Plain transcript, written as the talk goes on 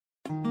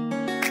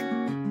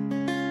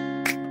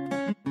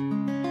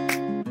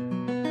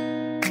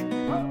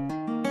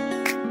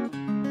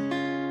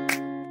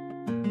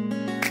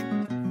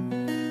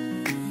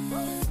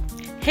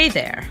Hey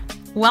there,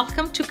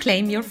 welcome to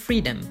Claim Your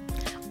Freedom.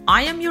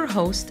 I am your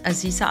host,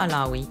 Aziza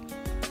Alawi.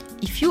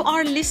 If you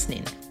are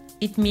listening,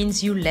 it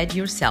means you led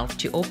yourself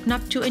to open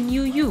up to a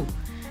new you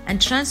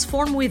and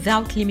transform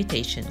without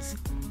limitations.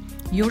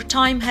 Your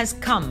time has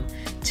come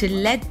to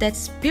let that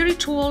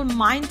spiritual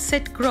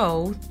mindset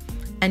grow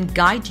and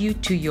guide you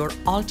to your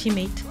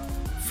ultimate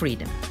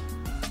freedom.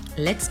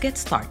 Let's get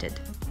started.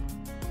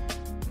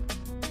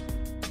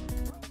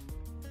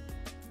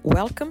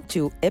 Welcome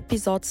to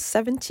episode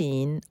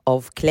 17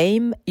 of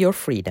Claim Your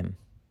Freedom.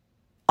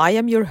 I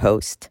am your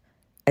host,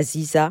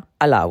 Aziza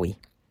Alawi.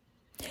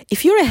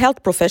 If you're a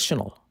health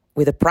professional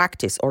with a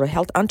practice or a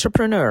health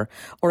entrepreneur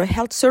or a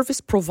health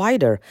service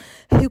provider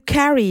who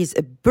carries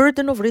a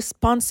burden of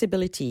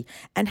responsibility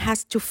and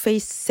has to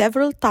face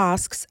several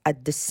tasks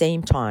at the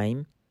same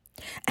time,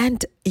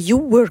 and you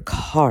work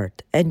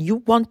hard and you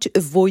want to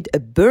avoid a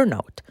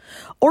burnout,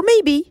 or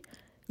maybe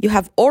you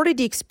have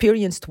already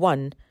experienced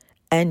one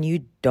and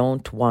you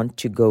don't want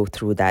to go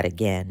through that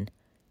again,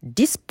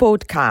 this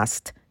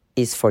podcast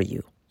is for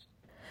you.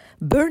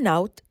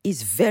 Burnout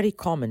is very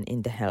common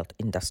in the health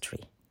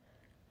industry.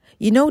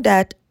 You know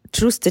that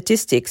through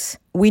statistics,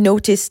 we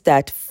noticed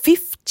that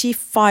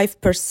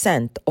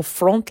 55% of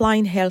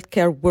frontline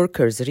healthcare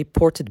workers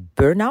reported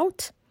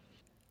burnout.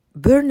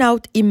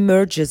 Burnout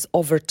emerges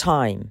over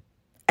time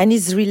and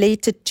is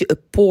related to a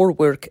poor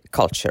work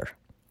culture.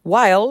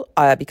 While,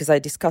 because I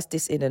discussed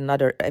this in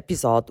another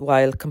episode,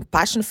 while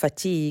compassion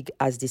fatigue,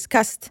 as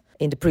discussed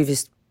in the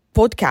previous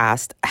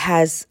podcast,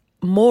 has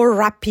more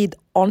rapid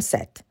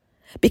onset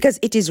because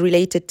it is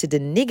related to the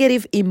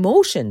negative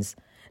emotions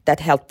that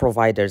health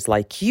providers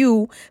like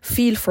you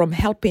feel from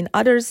helping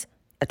others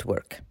at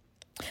work.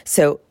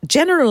 So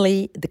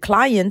generally, the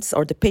clients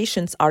or the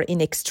patients are in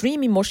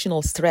extreme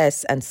emotional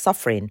stress and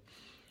suffering,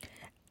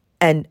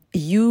 and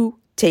you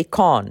take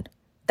on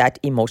that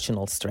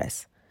emotional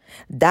stress.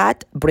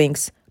 That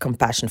brings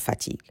compassion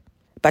fatigue.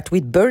 But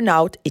with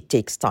burnout, it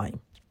takes time.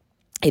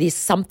 It is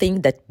something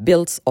that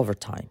builds over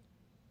time.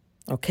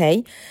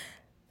 Okay?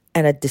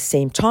 And at the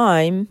same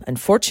time,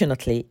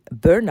 unfortunately,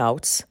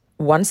 burnouts,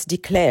 once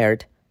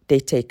declared, they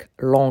take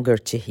longer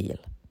to heal.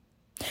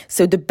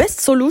 So the best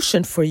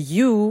solution for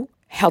you,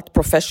 health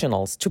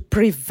professionals, to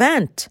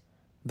prevent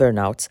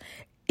burnouts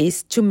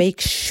is to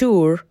make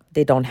sure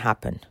they don't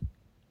happen.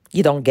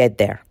 You don't get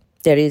there.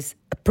 There is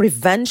a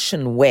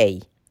prevention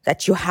way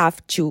that you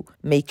have to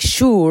make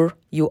sure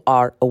you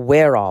are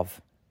aware of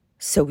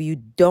so you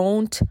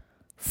don't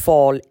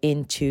fall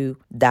into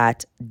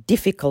that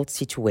difficult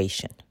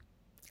situation.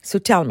 So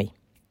tell me,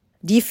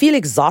 do you feel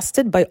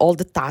exhausted by all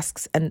the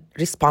tasks and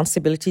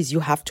responsibilities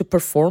you have to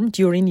perform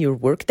during your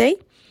workday?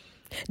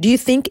 Do you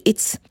think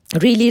it's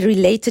really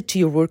related to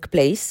your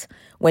workplace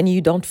when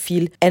you don't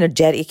feel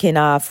energetic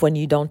enough, when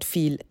you don't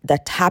feel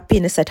that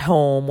happiness at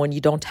home, when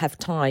you don't have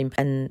time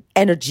and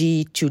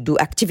energy to do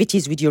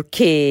activities with your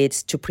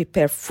kids, to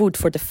prepare food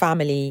for the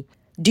family?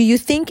 Do you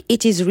think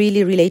it is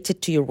really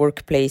related to your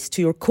workplace,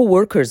 to your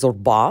coworkers or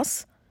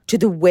boss, to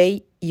the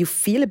way you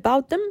feel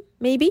about them,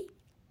 maybe?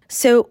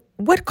 So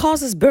what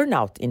causes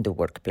burnout in the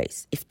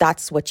workplace? If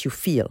that's what you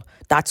feel,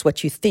 that's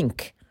what you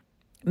think.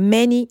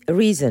 Many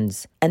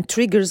reasons and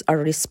triggers are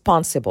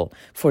responsible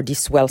for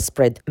this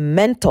well-spread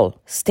mental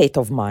state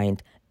of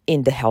mind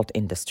in the health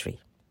industry.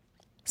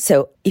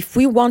 So if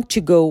we want to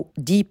go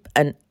deep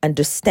and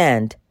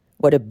understand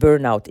what a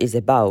burnout is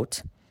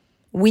about,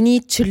 we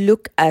need to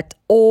look at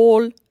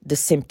all the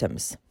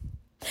symptoms.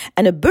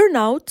 And a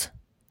burnout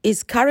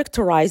is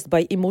characterized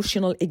by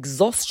emotional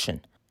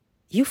exhaustion.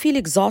 You feel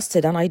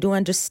exhausted, and I do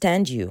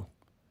understand you.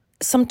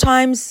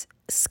 Sometimes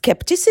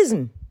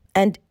skepticism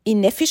and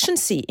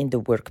inefficiency in the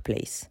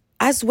workplace,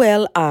 as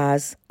well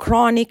as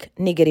chronic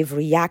negative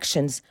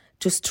reactions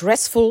to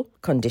stressful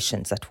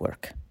conditions at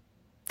work.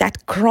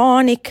 That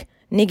chronic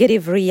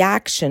negative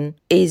reaction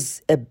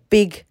is a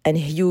big and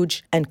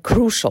huge and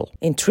crucial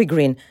in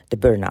triggering the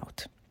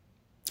burnout.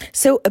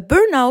 So a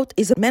burnout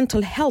is a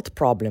mental health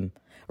problem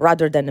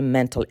rather than a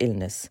mental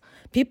illness.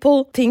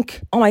 People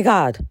think, oh my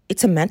God,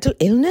 it's a mental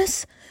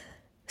illness?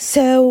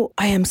 So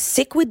I am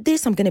sick with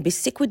this, I'm going to be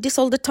sick with this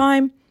all the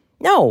time?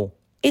 No.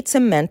 It's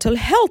a mental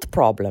health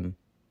problem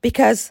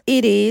because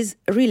it is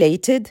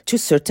related to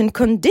certain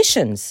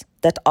conditions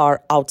that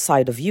are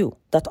outside of you,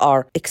 that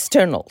are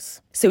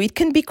externals. So it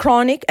can be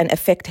chronic and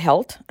affect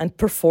health and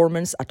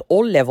performance at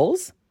all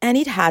levels, and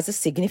it has a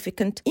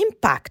significant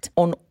impact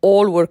on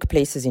all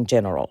workplaces in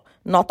general,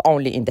 not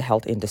only in the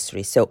health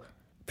industry. So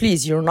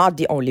please, you're not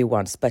the only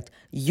ones, but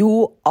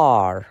you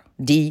are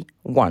the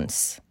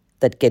ones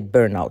that get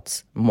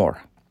burnouts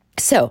more.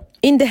 So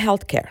in the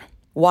healthcare,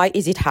 why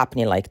is it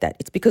happening like that?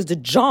 It's because the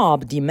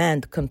job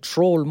demand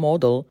control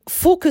model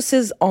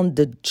focuses on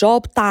the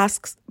job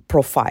tasks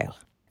profile.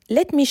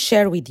 Let me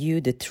share with you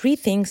the 3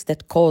 things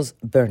that cause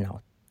burnout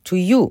to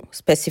you,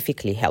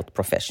 specifically health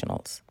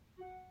professionals.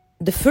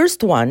 The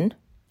first one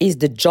is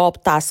the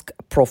job task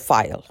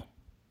profile.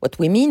 What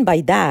we mean by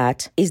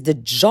that is the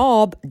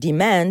job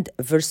demand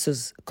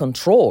versus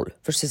control,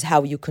 versus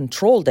how you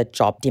control that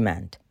job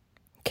demand.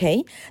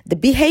 Okay? The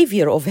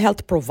behavior of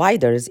health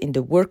providers in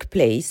the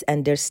workplace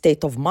and their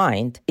state of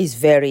mind is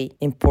very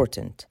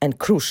important and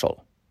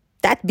crucial.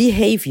 That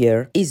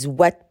behavior is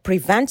what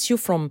prevents you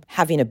from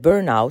having a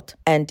burnout,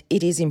 and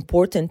it is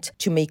important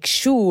to make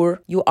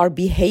sure you are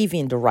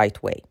behaving the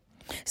right way.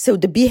 So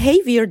the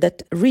behavior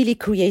that really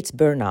creates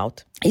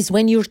burnout is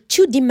when you're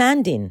too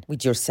demanding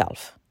with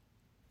yourself.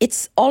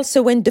 It's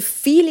also when the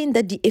feeling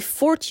that the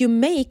effort you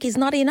make is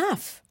not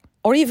enough,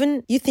 or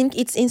even you think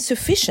it's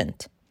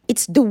insufficient.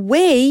 It's the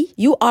way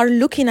you are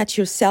looking at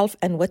yourself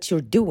and what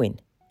you're doing.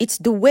 It's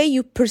the way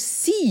you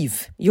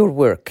perceive your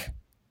work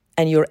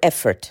and your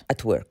effort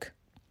at work.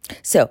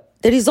 So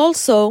there is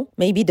also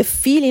maybe the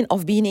feeling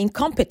of being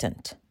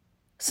incompetent.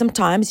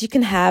 Sometimes you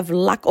can have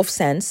lack of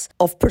sense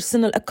of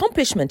personal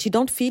accomplishment. You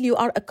don't feel you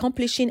are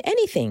accomplishing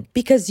anything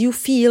because you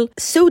feel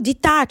so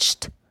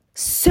detached,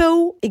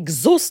 so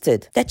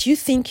exhausted that you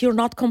think you're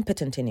not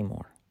competent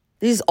anymore.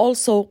 There is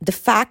also the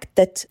fact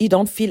that you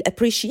don't feel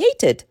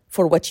appreciated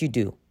for what you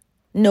do.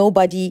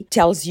 Nobody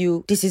tells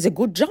you this is a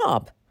good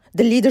job.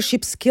 The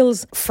leadership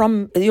skills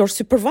from your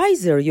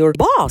supervisor, your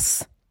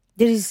boss.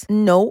 There is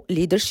no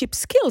leadership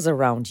skills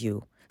around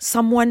you.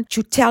 Someone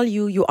to tell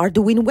you you are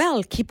doing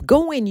well, keep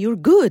going, you're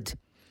good.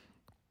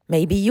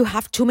 Maybe you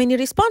have too many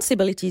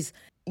responsibilities.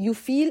 You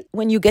feel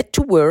when you get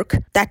to work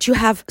that you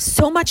have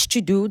so much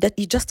to do that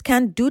you just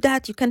can't do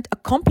that. You can't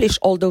accomplish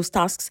all those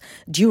tasks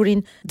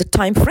during the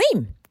time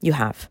frame you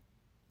have.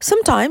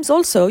 Sometimes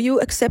also you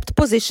accept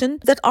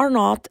positions that are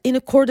not in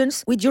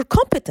accordance with your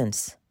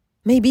competence.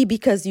 Maybe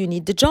because you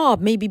need the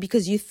job, maybe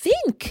because you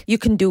think you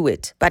can do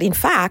it. But in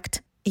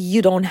fact,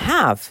 you don't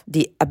have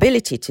the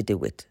ability to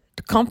do it,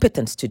 the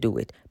competence to do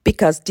it,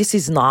 because this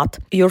is not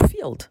your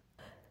field.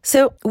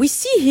 So we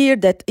see here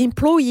that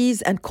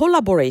employees and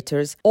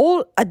collaborators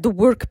all at the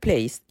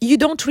workplace, you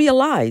don't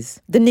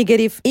realize the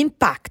negative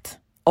impact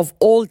of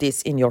all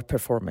this in your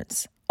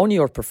performance, on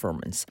your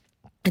performance.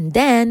 And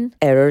then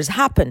errors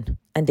happen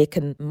and they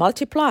can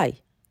multiply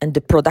and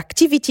the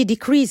productivity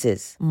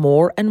decreases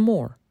more and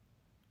more.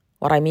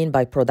 What I mean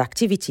by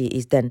productivity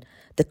is then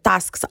the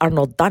tasks are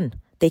not done.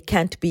 They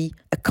can't be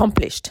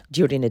accomplished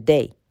during a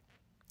day.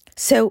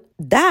 So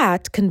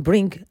that can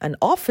bring, and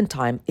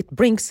oftentimes it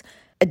brings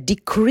a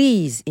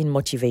decrease in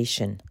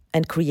motivation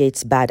and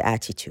creates bad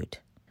attitude.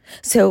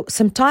 So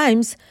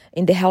sometimes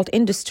in the health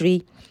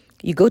industry,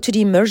 you go to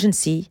the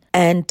emergency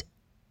and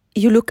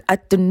you look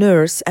at the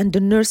nurse and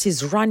the nurse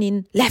is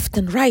running left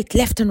and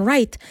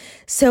right.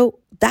 So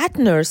that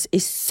nurse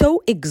is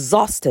so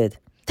exhausted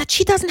that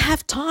she doesn't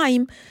have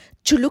time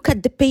to look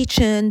at the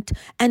patient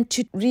and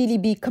to really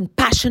be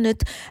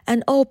compassionate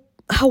and, oh,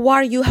 how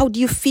are you? How do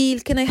you feel?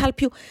 Can I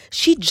help you?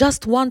 She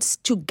just wants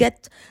to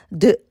get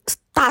the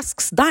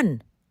tasks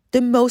done,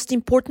 the most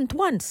important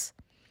ones.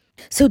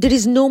 So there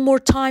is no more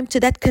time to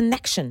that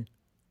connection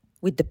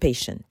with the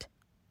patient.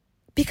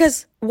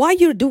 Because why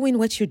you're doing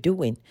what you're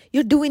doing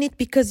it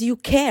because you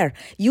care.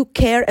 You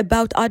care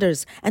about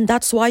others, and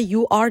that's why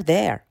you are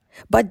there.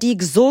 But the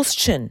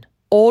exhaustion,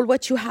 all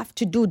what you have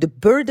to do, the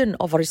burden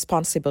of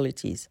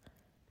responsibilities,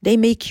 they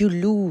make you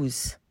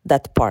lose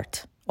that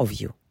part of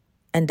you.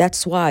 And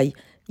that's why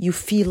you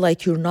feel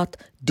like you're not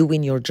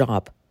doing your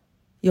job.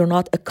 You're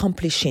not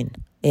accomplishing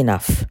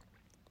enough.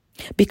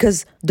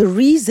 Because the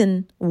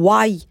reason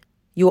why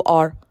you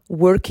are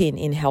working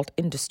in health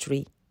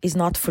industry is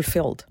not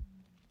fulfilled.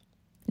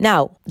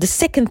 Now, the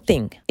second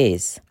thing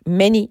is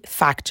many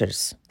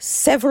factors,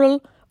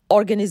 several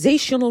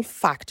organizational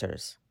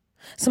factors,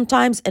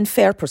 sometimes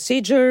unfair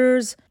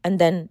procedures and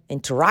then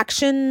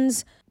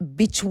interactions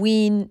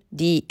between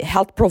the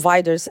health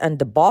providers and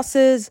the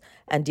bosses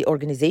and the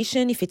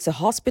organization, if it's a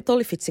hospital,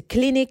 if it's a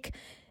clinic,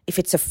 if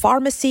it's a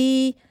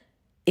pharmacy,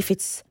 if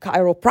it's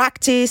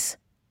chiropractic,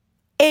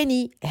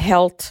 any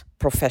health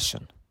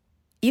profession.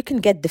 You can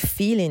get the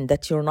feeling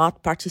that you're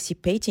not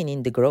participating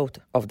in the growth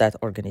of that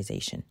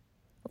organization.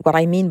 What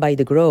I mean by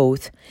the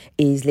growth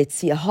is, let's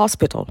see, a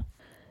hospital.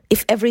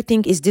 If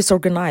everything is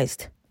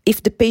disorganized,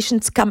 if the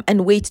patients come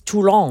and wait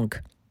too long,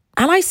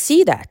 and I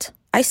see that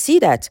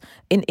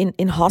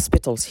in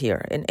hospitals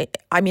here.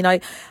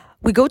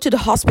 We go to the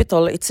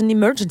hospital, it's an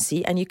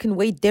emergency, and you can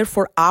wait there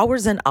for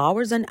hours and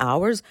hours and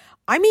hours.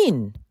 I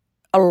mean,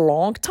 a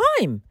long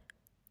time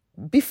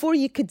before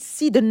you could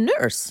see the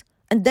nurse.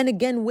 And then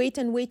again, wait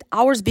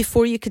hours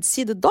before you could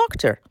see the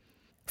doctor.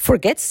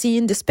 Forget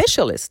seeing the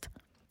specialist.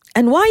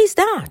 And why is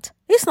that?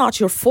 It's not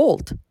your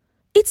fault.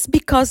 It's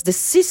because the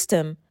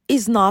system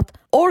is not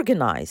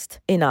organized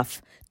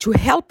enough to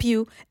help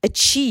you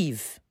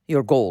achieve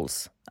your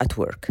goals at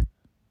work.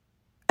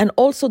 And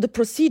also the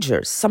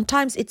procedures.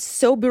 Sometimes it's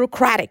so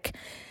bureaucratic,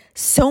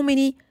 so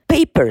many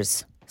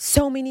papers,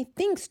 so many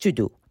things to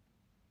do.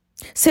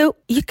 So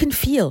you can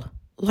feel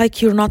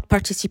like you're not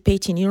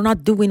participating, you're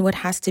not doing what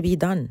has to be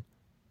done,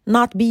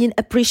 not being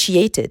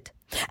appreciated.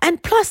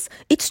 And plus,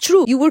 it's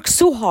true, you work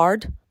so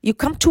hard, you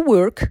come to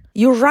work,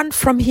 you run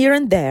from here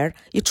and there,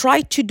 you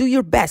try to do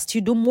your best, you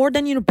do more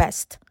than your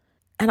best.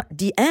 And at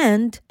the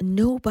end,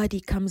 nobody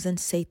comes and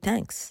say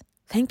thanks.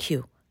 Thank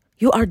you.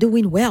 You are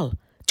doing well.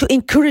 To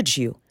encourage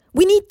you.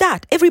 We need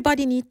that.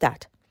 Everybody needs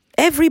that.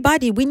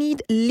 We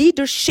need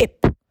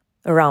leadership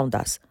around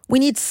us. We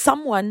need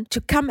someone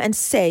to come and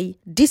say,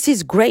 this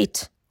is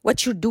great.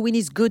 What you're doing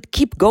is good.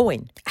 Keep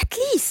going. At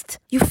least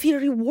you feel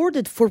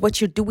rewarded for what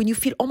you're doing. You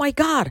feel, oh my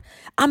God,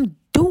 I'm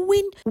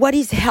doing what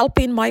is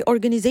helping my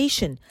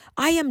organization.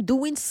 I am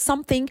doing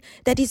something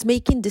that is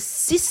making the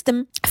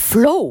system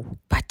flow.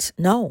 But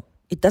no,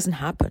 it doesn't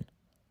happen.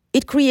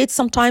 It creates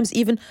sometimes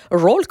even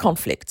role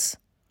conflicts.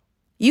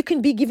 You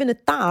can be given a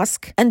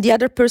task and the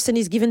other person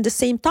is given the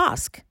same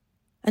task.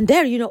 And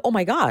there, oh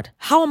my God,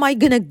 how am I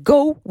going to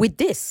go with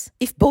this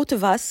if both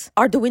of us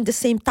are doing the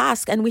same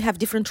task and we have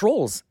different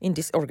roles in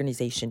this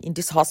organization, in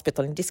this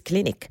hospital, in this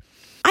clinic?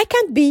 I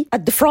can't be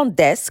at the front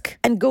desk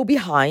and go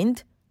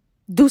behind,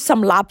 do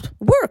some lab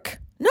work.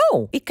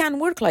 No, it can't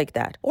work like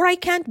that. Or I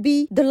can't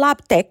be the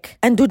lab tech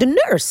and do the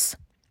nurse.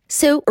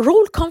 So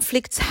role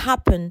conflicts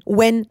happen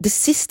when the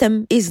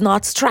system is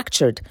not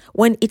structured,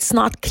 when it's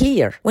not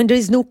clear, when there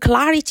is no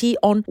clarity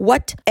on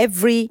what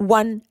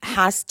everyone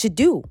has to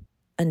do.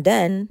 And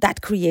then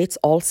that creates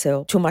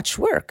also too much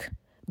work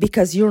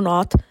because you're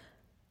not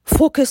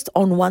focused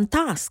on one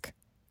task.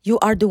 You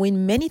are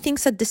doing many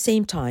things at the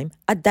same time,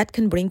 and that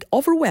can bring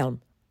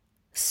overwhelm.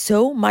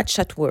 So much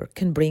at work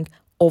can bring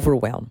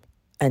overwhelm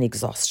and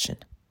exhaustion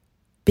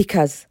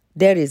because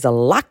there is a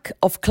lack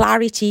of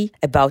clarity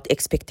about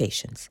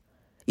expectations.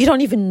 You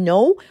don't even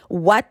know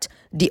what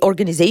the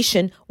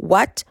organization,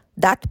 what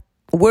that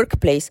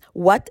workplace,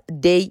 what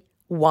they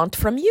want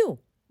from you,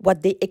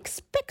 what they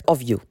expect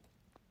of you.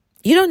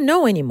 You don't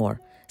know anymore.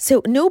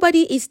 So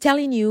nobody is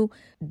telling you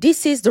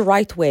this is the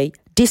right way,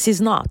 this is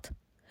not.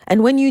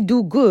 And when you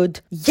do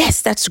good,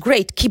 yes, that's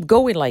great, keep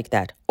going like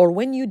that. Or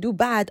when you do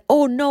bad,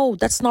 oh no,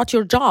 that's not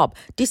your job.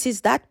 This is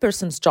that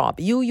person's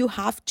job. You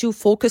have to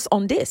focus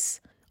on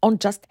this, on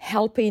just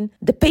helping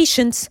the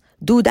patients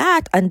do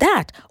that and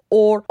that,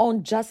 or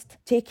on just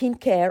taking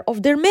care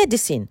of their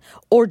medicine,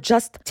 or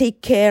just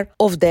take care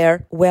of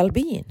their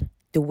well-being,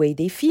 the way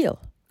they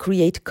feel.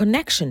 Create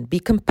connection, be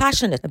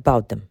compassionate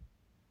about them.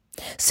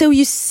 So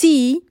you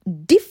see,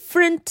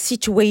 different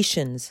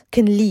situations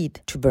can lead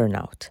to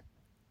burnout.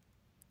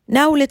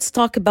 Now let's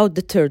talk about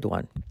the third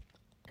one.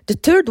 The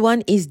third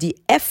one is the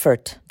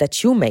effort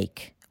that you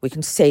make. We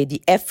can say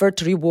the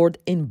effort-reward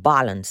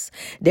imbalance.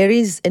 There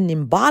is an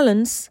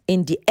imbalance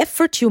in the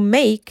effort you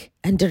make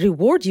and the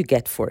reward you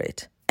get for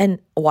it. And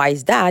why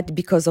is that?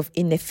 Because of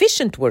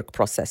inefficient work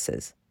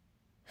processes.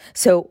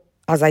 So,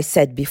 as I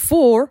said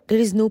before, there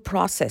is no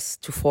process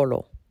to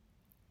follow.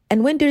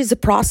 And when there is a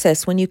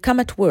process, when you come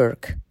at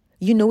work,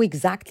 you know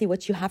exactly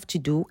what you have to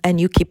do and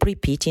you keep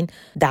repeating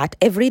that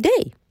every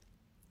day.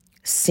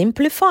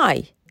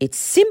 Simplify. It's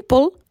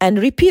simple and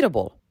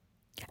repeatable.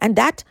 And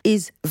that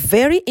is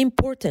very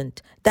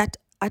important that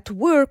at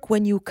work,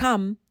 when you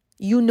come,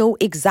 you know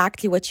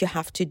exactly what you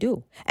have to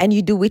do. And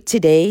you do it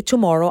today,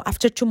 tomorrow,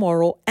 after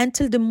tomorrow,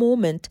 until the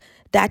moment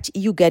that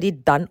you get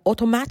it done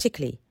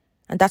automatically.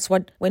 And that's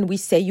what when we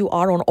say you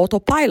are on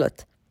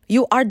autopilot.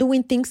 You are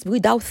doing things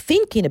without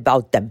thinking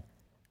about them.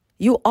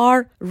 You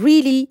are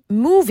really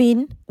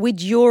moving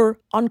with your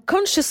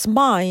unconscious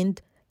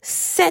mind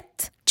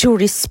set to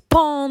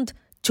respond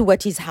to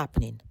what is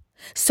happening.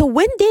 So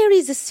when there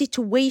is a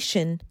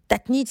situation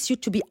that needs you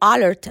to be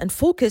alert and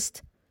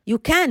focused, you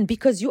can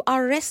because you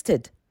are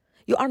rested.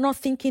 You are not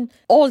thinking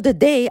all the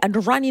day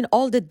and running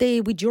all the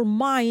day with your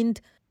mind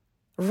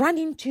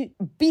running to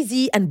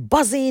busy and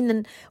buzzing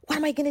and what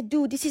am I going to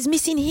do? This is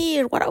missing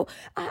here.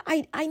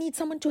 I need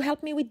someone to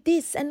help me with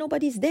this and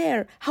nobody's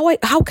there.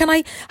 How can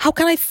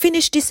I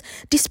finish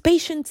this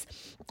patient?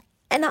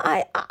 And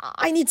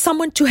I need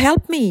someone to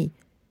help me.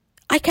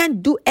 I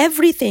can't do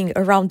everything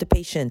around the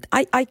patient.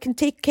 I can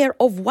take care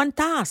of one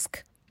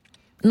task,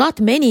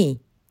 not many.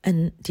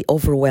 And the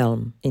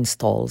overwhelm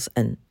installs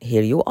and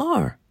here you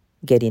are.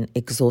 Getting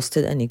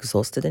exhausted.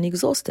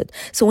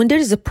 So when there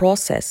is a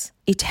process,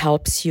 it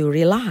helps you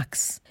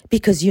relax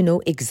because you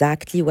know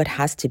exactly what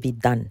has to be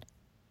done.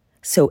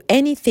 So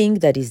anything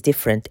that is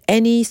different,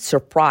 any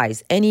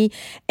surprise,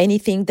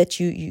 anything that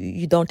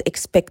you don't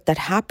expect that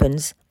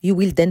happens, you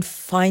will then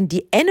find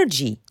the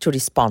energy to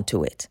respond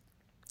to it.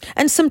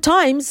 And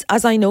sometimes,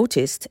 as I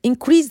noticed,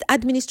 increased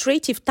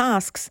administrative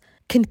tasks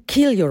can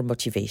kill your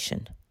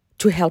motivation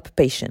to help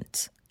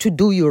patients, to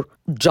do your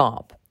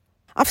job.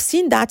 I've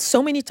seen that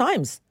so many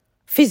times.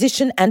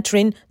 Physician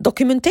entering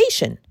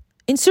documentation.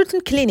 In certain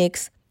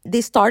clinics,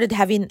 they started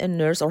having a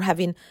nurse or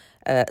having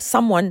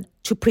someone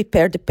to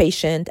prepare the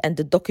patient and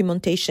the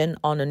documentation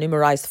on a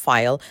numerized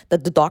file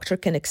that the doctor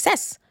can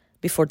access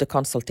before the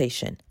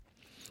consultation.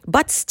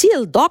 But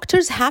still,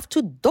 doctors have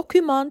to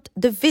document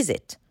the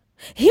visit.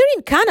 Here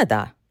in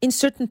Canada, in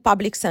certain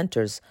public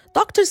centers,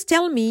 doctors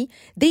tell me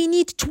they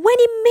need 20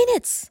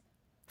 minutes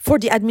for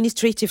the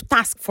administrative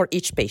task for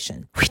each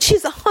patient, which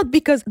is odd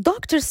because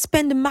doctors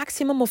spend a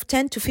maximum of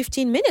 10 to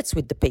 15 minutes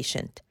with the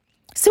patient.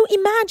 So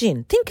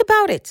imagine, think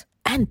about it.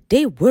 And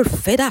they were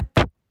fed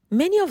up.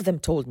 Many of them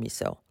told me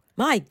so.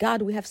 My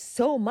God, we have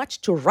so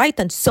much to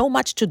write and so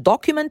much to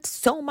document,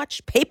 so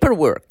much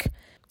paperwork.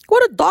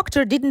 What a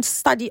doctor didn't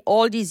study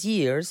all these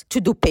years to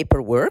do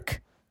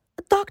paperwork.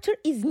 A doctor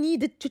is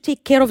needed to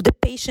take care of the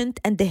patient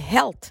and the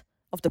health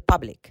of the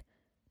public.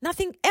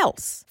 Nothing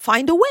else.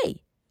 Find a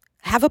way.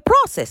 Have a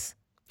process.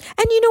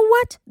 And you know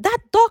what? That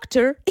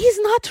doctor is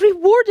not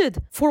rewarded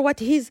for what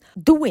he's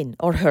doing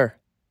or her.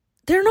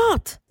 They're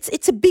not.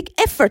 It's a big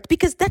effort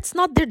because that's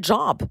not their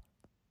job.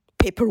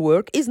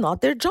 Paperwork is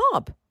not their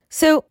job.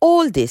 So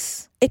all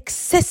this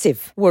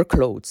excessive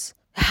workloads,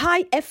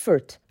 high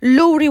effort,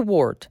 low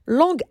reward,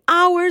 long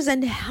hours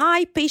and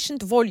high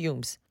patient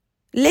volumes,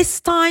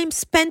 less time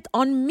spent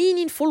on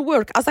meaningful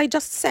work, as I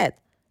just said.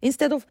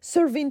 Instead of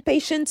serving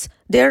patients,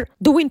 they're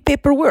doing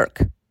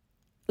paperwork.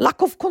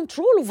 Lack of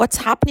control of what's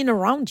happening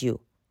around you.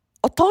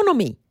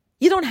 Autonomy.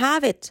 You don't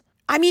have it.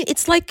 I mean,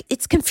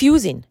 it's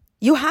confusing.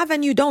 You have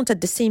and you don't at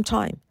the same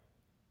time.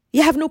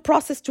 You have no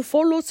process to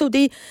follow, so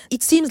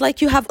it seems like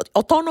you have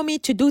autonomy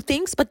to do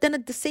things, but then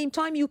at the same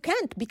time you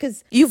can't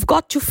because you've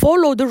got to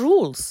follow the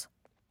rules.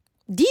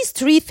 These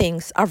three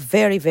things are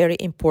very, very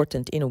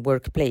important in a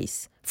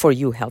workplace for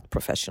you health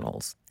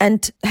professionals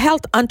and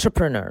health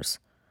entrepreneurs.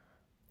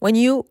 When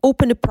you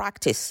open a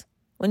practice,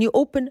 when you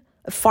open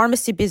a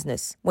pharmacy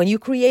business, when you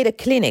create a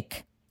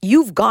clinic,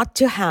 you've got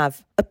to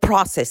have a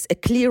process, a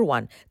clear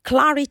one,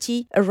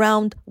 clarity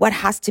around what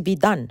has to be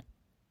done,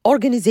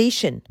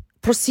 organization,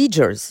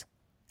 procedures,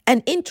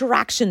 and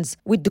interactions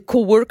with the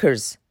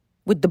co-workers,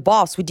 with the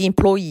boss, with the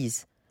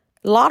employees.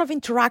 A lot of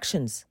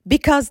interactions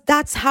because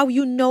that's how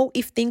you know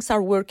if things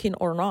are working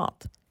or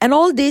not. And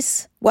all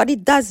this, what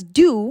it does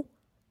do,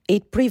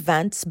 it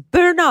prevents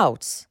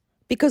burnouts.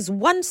 Because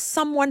once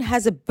someone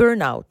has a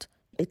burnout,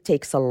 it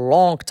takes a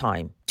long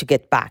time to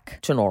get back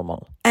to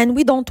normal. And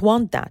we don't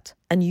want that.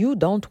 And you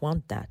don't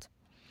want that.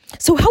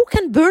 So how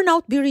can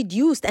burnout be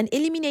reduced and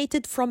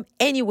eliminated from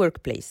any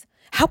workplace?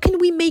 How can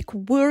we make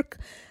work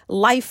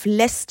life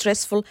less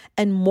stressful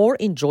and more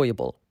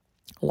enjoyable?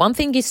 One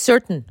thing is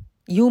certain.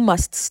 You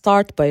must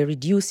start by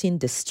reducing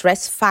the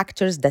stress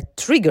factors that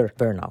trigger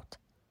burnout.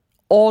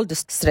 All the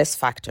stress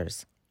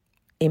factors.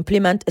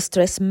 Implement a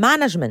stress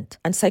management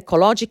and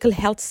psychological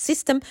health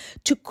system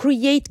to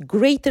create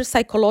greater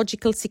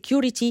psychological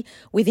security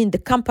within the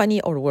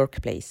company or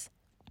workplace.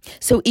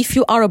 So if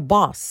you are a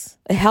boss,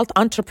 a health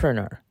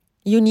entrepreneur,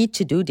 you need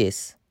to do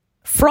this.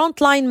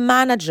 Frontline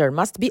manager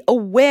must be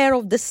aware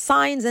of the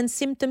signs and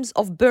symptoms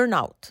of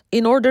burnout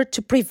in order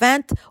to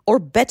prevent or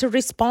better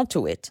respond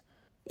to it.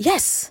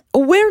 Yes,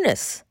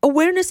 awareness.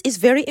 Awareness is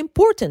very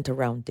important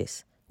around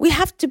this. We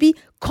have to be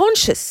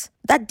conscious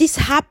that this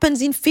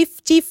happens in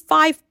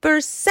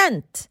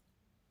 55%.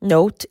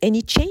 Note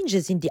any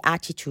changes in the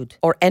attitude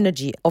or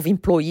energy of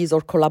employees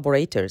or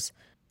collaborators.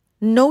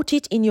 Note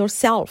it in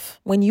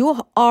yourself. When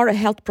you are a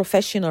health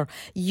professional,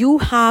 you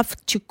have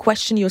to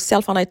question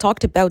yourself, and I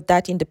talked about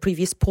that in the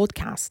previous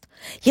podcast.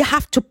 You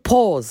have to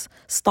pause,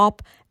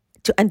 stop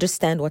to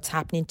understand what's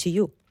happening to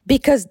you.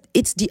 Because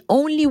it's the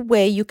only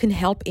way you can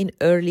help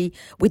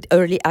with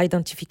early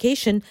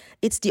identification.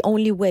 It's the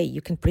only way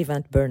you can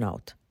prevent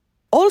burnout.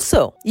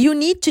 Also, you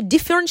need to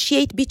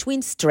differentiate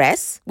between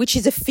stress, which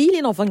is a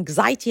feeling of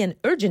anxiety and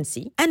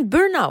urgency, and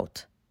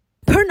burnout.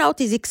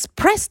 Burnout is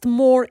expressed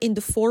more in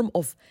the form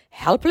of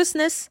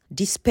helplessness,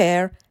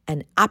 despair,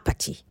 and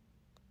apathy.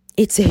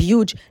 It's a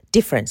huge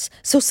difference.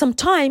 So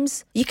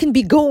sometimes you can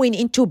be going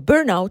into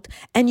burnout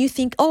and you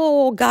think,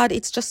 oh God,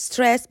 it's just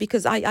stress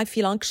because I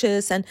feel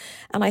anxious and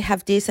I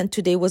have this and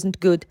today wasn't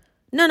good.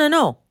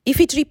 No. If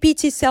it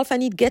repeats itself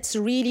and it gets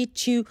really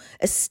to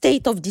a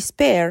state of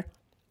despair,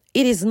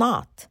 it is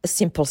not a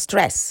simple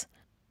stress.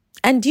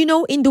 And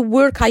in the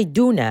work I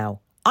do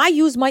now, I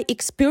use my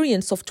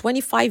experience of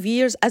 25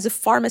 years as a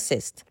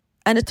pharmacist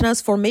and a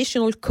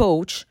transformational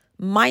coach,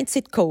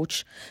 mindset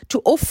coach,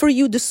 to offer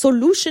you the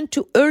solution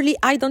to early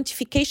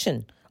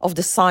identification of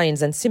the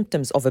signs and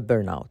symptoms of a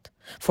burnout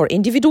for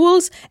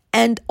individuals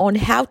and on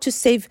how to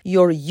save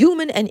your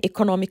human and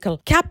economical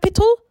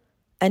capital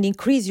and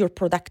increase your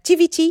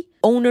productivity,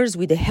 owners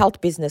with a health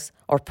business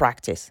or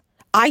practice.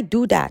 I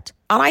do that.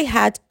 And I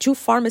had 2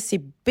 pharmacy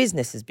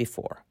businesses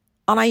before.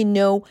 And I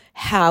know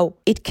how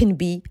it can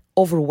be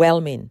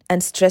overwhelming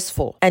and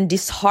stressful and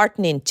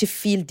disheartening to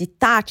feel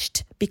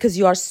detached because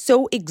you are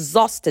so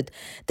exhausted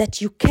that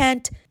you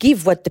can't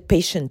give what the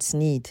patients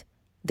need,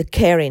 the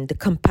caring, the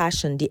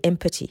compassion, the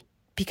empathy,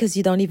 because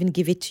you don't even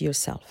give it to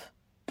yourself.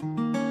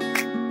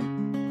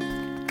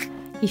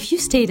 If you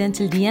stayed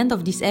until the end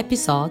of this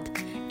episode,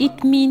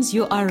 it means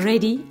you are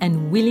ready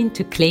and willing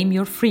to claim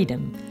your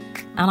freedom.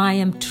 And I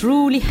am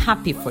truly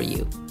happy for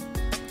you.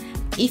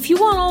 If you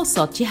want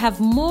also to have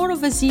more of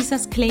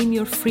Aziza's Claim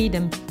Your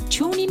Freedom,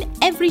 tune in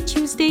every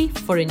Tuesday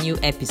for a new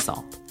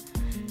episode.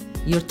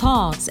 Your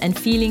thoughts and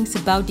feelings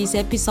about this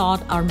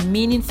episode are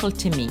meaningful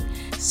to me,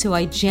 so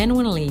I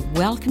genuinely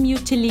welcome you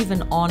to leave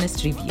an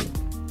honest review.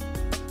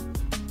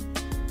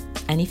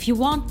 And if you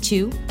want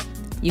to,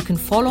 you can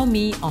follow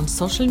me on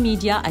social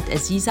media at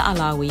Aziza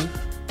Alawi.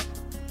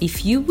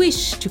 If you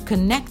wish to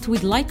connect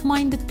with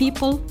like-minded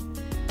people,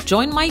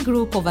 join my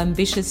group of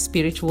ambitious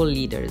spiritual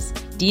leaders.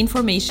 The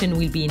information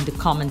will be in the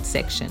comment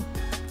section.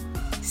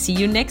 See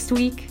you next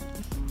week.